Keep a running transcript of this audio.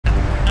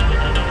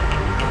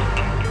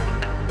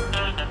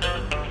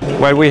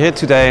Well, we're here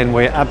today and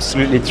we're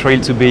absolutely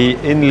thrilled to be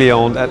in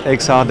Lyon at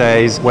XR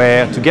Days,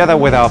 where together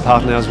with our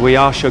partners we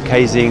are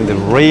showcasing the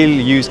real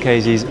use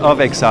cases of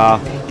XR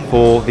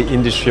for the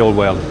industrial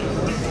world.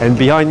 And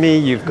behind me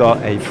you've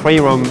got a free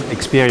roam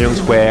experience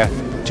where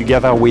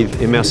together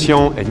with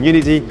Immersion and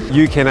Unity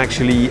you can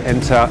actually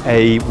enter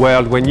a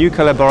world when you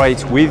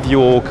collaborate with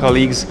your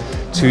colleagues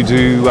to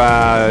do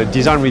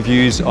design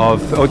reviews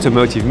of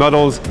automotive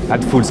models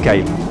at full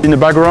scale. In the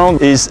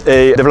background is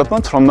a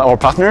development from our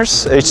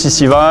partners,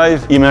 HTC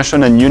VIVE,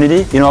 Immersion and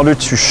Unity, in order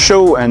to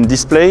show and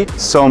display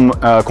some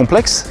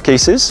complex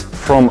cases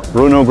from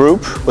Renault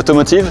Group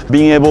Automotive,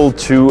 being able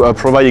to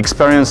provide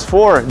experience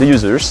for the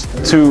users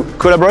to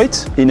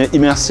collaborate in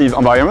immersive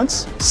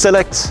environments,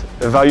 select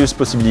various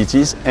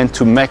possibilities and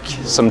to make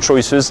some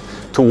choices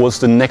towards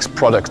the next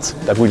product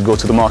that will go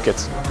to the market.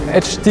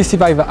 HTC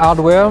VIVE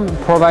hardware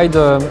provides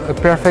a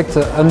perfect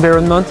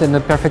environment and a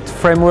perfect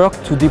framework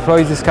to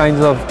deploy this kind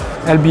of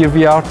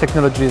LBVR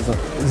technologies.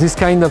 This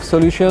kind of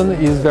solution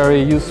is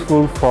very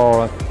useful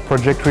for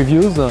project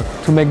reviews,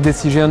 to make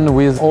decisions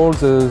with all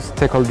the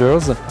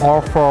stakeholders,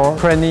 or for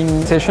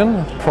training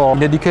sessions, for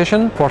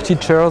education, for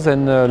teachers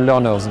and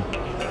learners.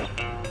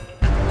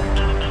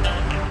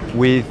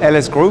 With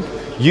LS Group,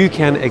 you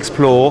can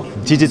explore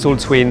digital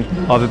twin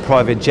of a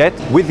private jet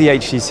with the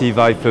HTC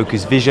VIVE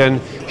Focus Vision,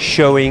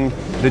 showing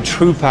the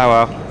true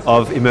power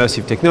of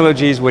immersive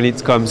technologies when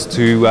it comes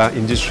to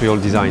industrial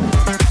design.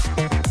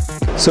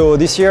 So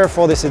this year,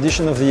 for this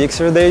edition of the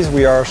XR Days,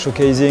 we are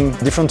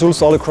showcasing different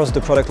tools all across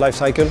the product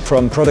lifecycle,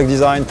 from product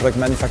design, product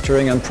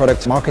manufacturing and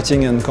product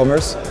marketing and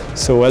commerce.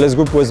 So LS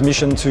Group was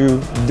missioned to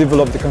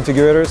develop the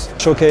configurators,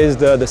 showcase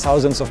the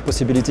thousands of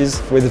possibilities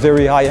with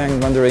very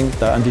high-end rendering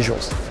and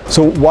visuals.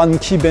 So one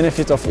key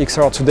benefit of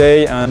XR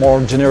today, and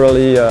more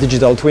generally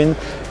digital twin,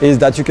 is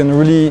that you can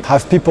really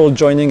have people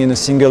joining in a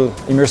single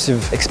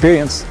immersive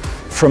experience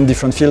from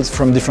different fields,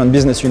 from different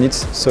business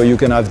units. So you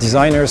can have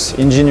designers,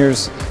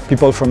 engineers,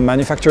 people from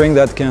manufacturing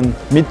that can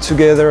meet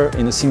together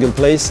in a single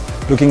place,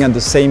 looking at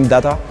the same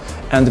data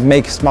and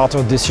make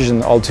smarter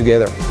decisions all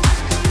together.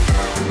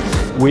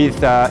 With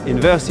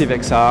Inversive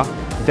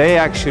XR, they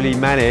actually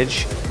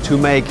manage to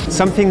make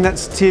something that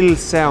still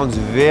sounds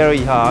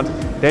very hard.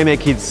 They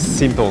make it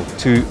simple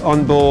to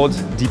onboard,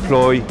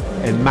 deploy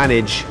and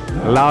manage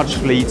a large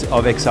fleet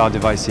of XR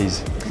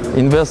devices.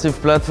 Inversive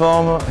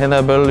platform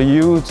enable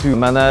you to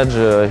manage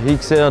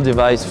XR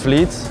device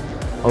fleets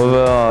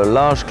over a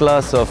large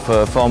class of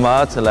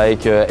formats like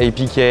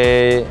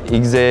APK,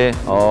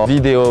 XA or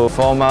video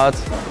format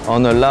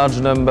on a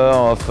large number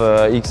of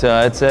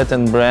XR headset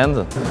and brand.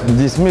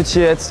 This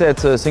multi-headset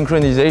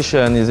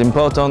synchronization is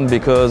important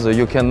because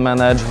you can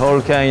manage all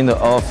kind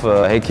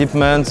of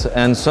equipment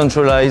and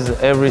centralize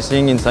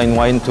everything inside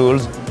one tool,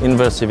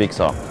 Inversive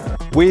XR.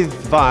 With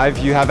VIVE,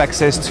 you have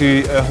access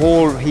to a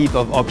whole heap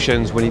of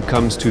options when it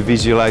comes to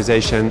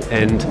visualization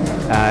and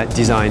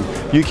design.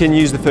 You can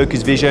use the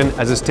Focus Vision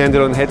as a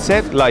standalone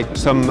headset, like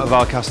some of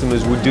our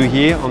customers would do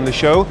here on the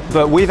show.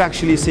 But we've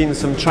actually seen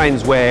some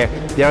trends where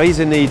there is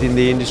a need in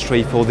the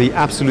industry for the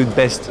absolute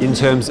best in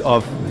terms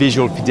of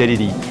visual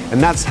fidelity. And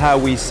that's how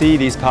we see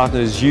these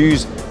partners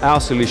use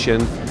our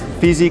solution,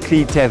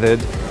 physically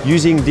tethered,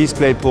 using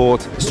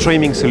DisplayPort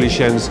streaming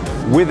solutions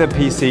with a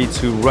PC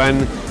to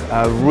run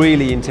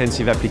really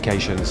intensive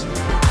applications.